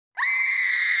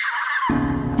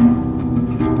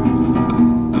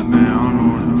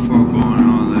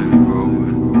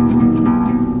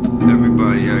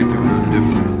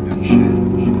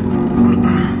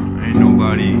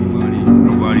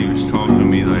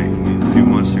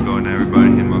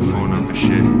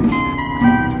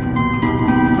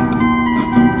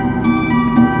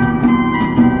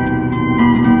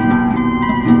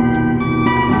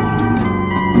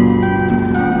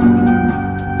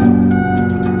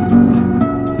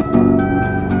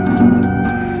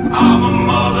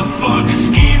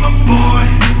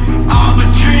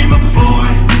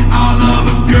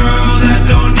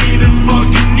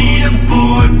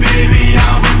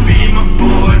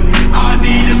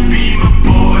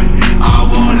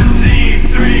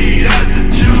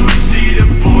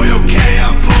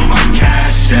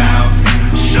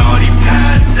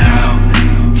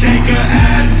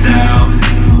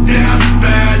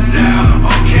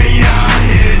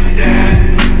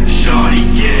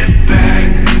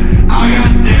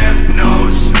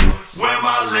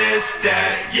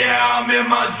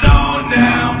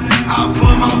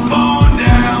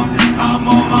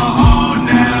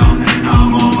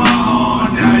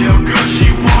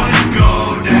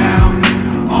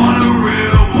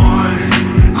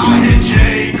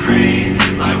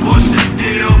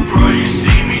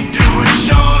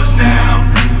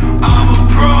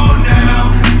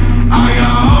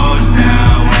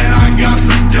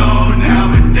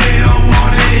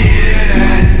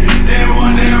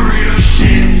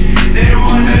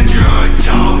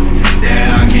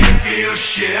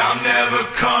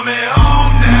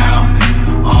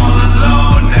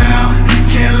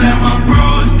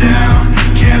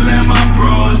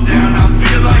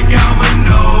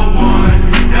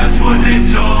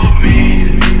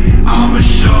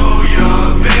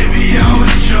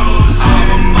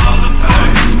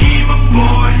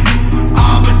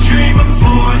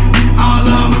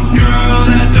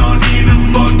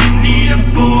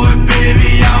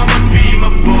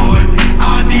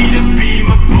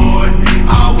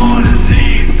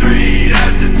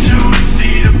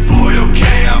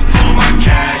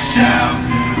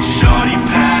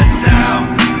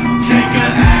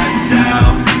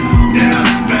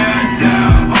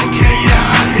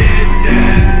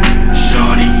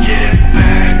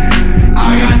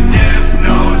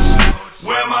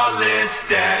it's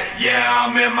that. Yeah,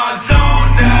 I'm in my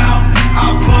zone now.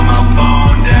 I put my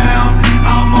phone down.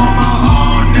 I'm on my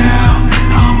own now.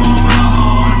 I'm on my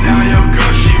own now. Your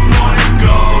girl, she wanna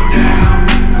go down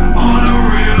on a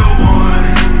real one.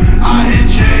 I hit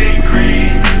J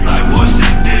Green, like what's the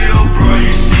deal, bro?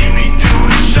 You see me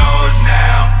doing shows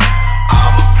now.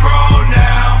 I'm a pro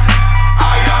now.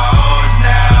 I got hoes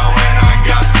now, and I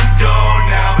got some dough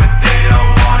now, but they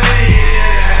don't wanna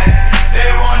hear that. They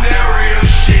want that real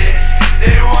shit.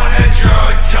 They want that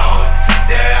drug talk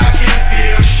that I can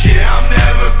feel shit. I'm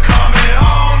never coming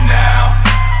home now.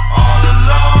 All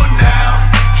alone now.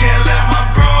 Can't let my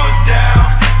bros down.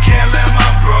 Can't let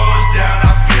my bros down.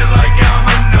 I feel like I'm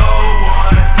a no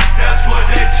one. That's what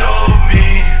they told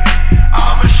me.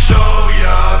 I'ma show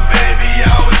ya, baby,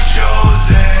 I was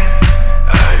chosen.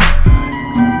 Ay.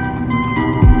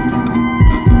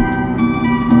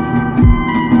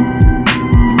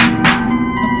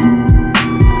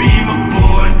 Be my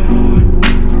boy.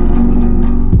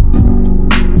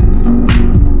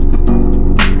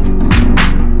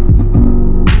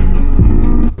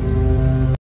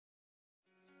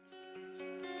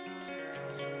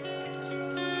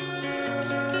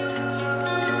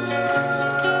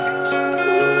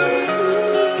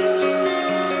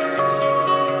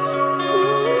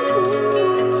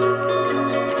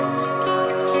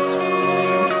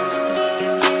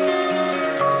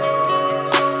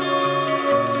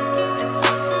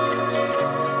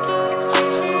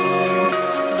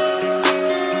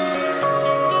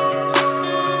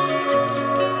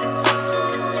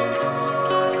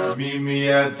 Meet me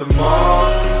at the mall,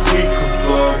 we could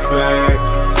blow back.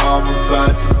 I'm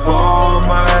about to ball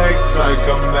my ex like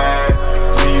I'm mad.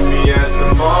 Meet me at the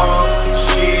mall,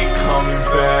 she coming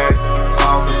back.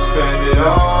 I'ma spend it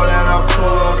all and I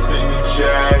pull off in the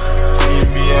jack. Meet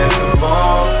me at the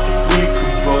mall, we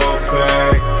could blow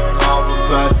back. I'm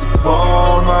about to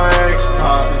ball my ex,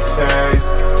 poppin' tags.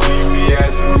 Meet me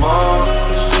at the mall,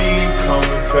 she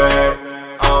coming back.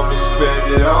 I'ma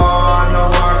spend it all, I know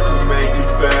I can make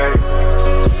it back.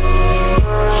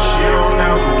 She don't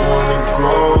ever wanna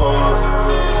grow up.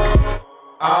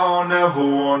 I don't ever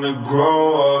wanna grow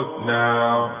up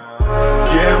now.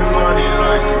 Get money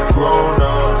like a grown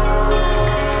up.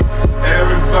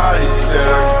 Everybody said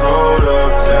I growed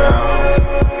up now.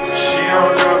 She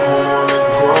don't ever wanna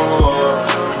grow up.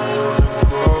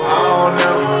 I don't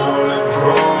ever wanna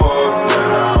grow up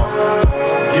now.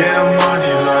 Get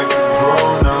money like a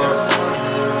grown up.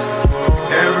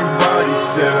 Everybody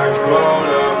said I glowed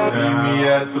up. Meet me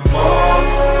at the mall,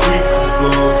 we can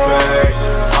blow back.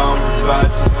 I'm about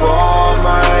to ball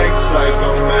my ex like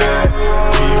I'm mad.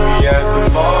 Meet me at the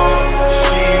mall,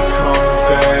 she coming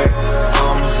back.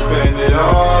 I'ma spend it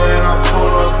all and I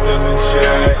pull off in the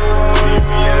jack. Meet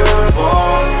me at the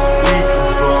mall, we can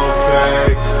blow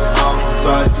back. I'm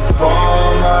about to ball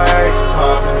my ex,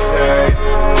 poppin' tags.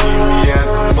 Meet me at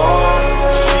the mall,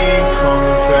 she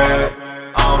coming back.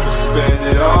 I'ma spend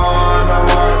it all, I know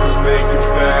I can make it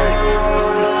back.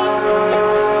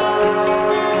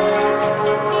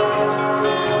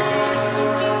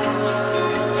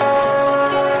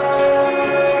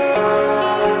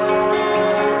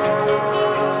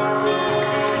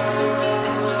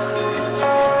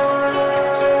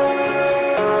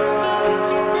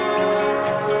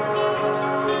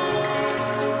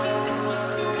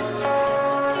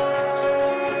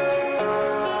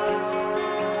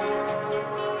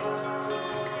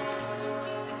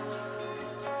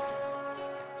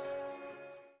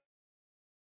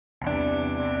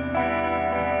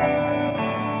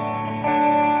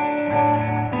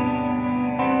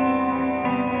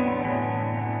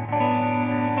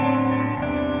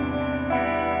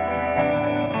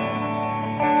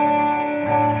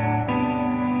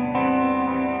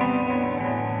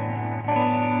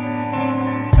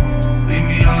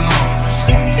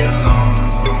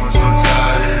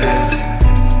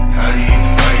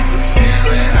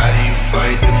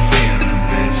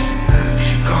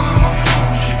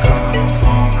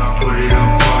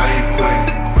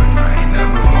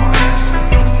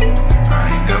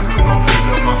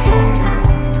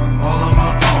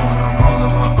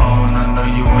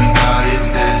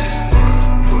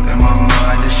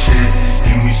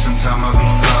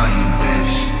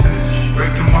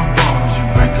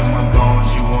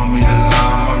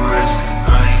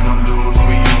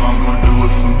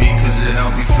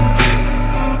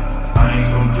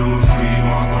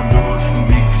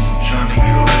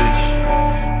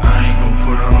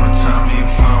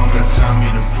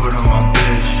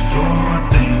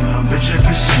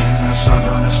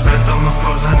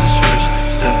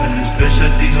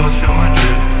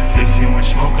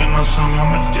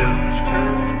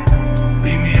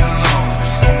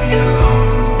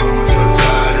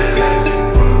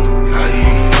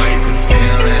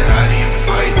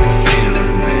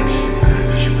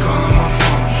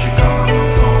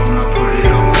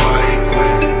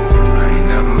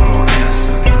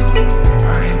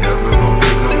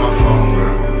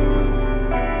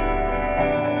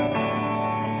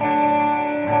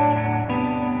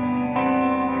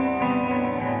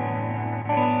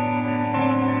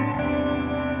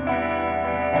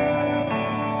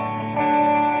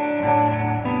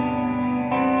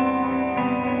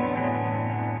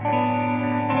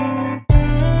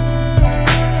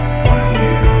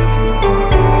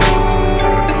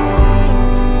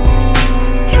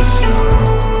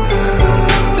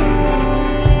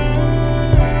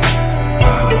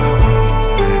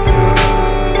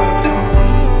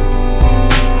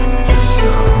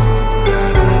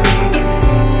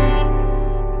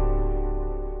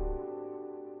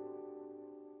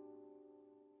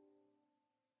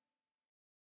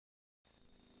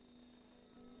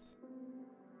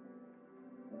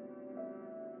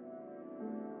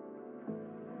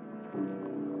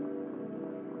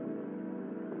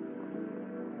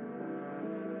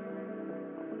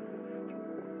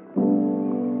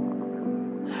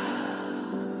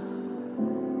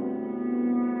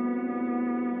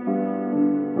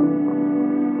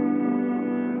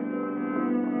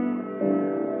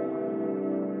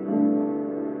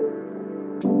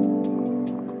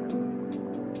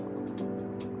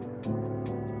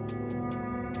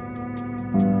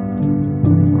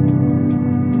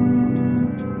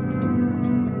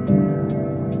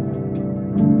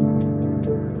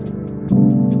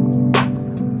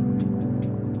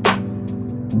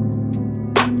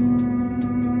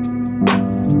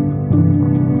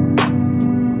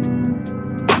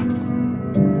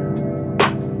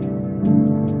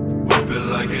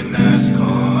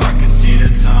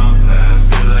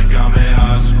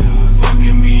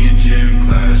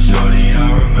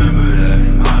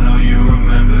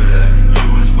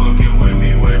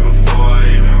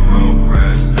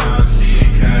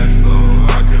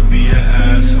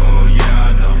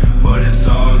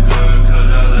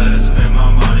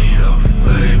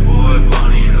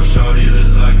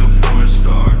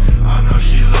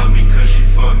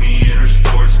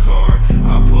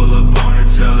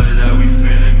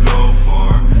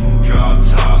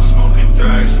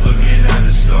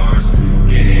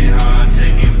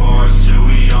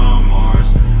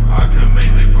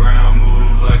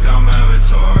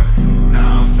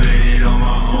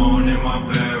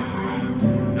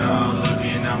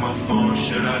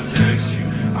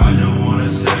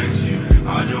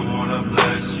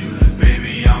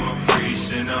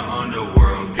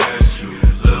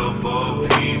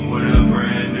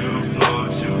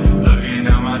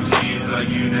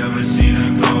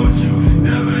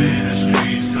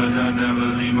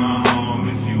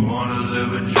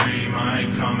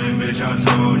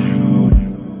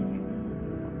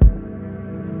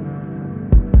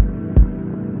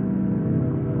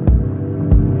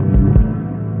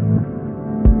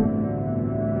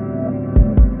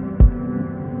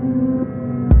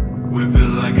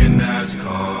 fast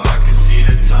car. I can see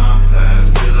the time pass,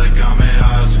 feel like I'm in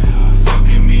high school,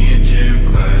 fucking me in gym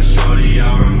class. Shorty,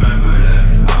 I remember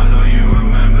that, I know you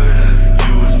remember that.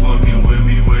 You was fucking with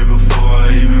me way before I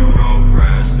even wrote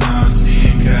raps. Now I see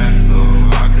a cat flow,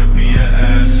 I could be an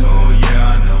asshole,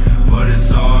 yeah I know, but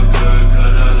it's all good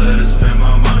cause I let her spend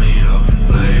my money though.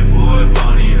 Playboy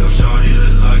bunny though, shorty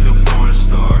look like a porn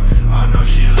star. I know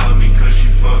she love me cause she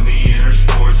fucked me in her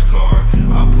sports car.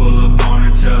 I pull up on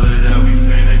her, tell her that we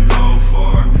finna go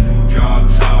far. Drop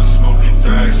top, smoking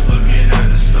thrax, looking at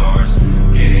the stars.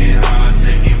 Getting high,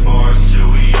 taking bars till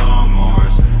we on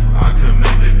Mars. I could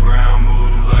make the ground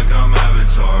move like I'm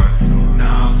Avatar.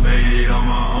 Now I'm faded on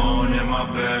my own in my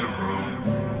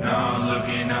bedroom. Now I'm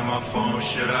looking at my phone,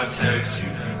 should I text you?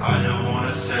 I just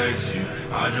wanna sex you,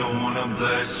 I just wanna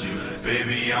bless you.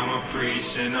 Baby, I'm a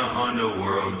priest in the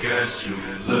underworld, guess you.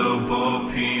 Lil' Bo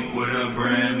Peep with a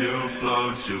brand new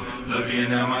flow too.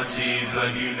 Looking at my teeth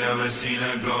like you never seen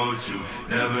a go-to.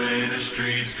 Never in the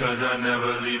streets cause I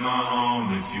never leave my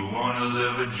home. If you wanna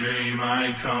live a dream, I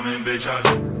ain't coming, bitch,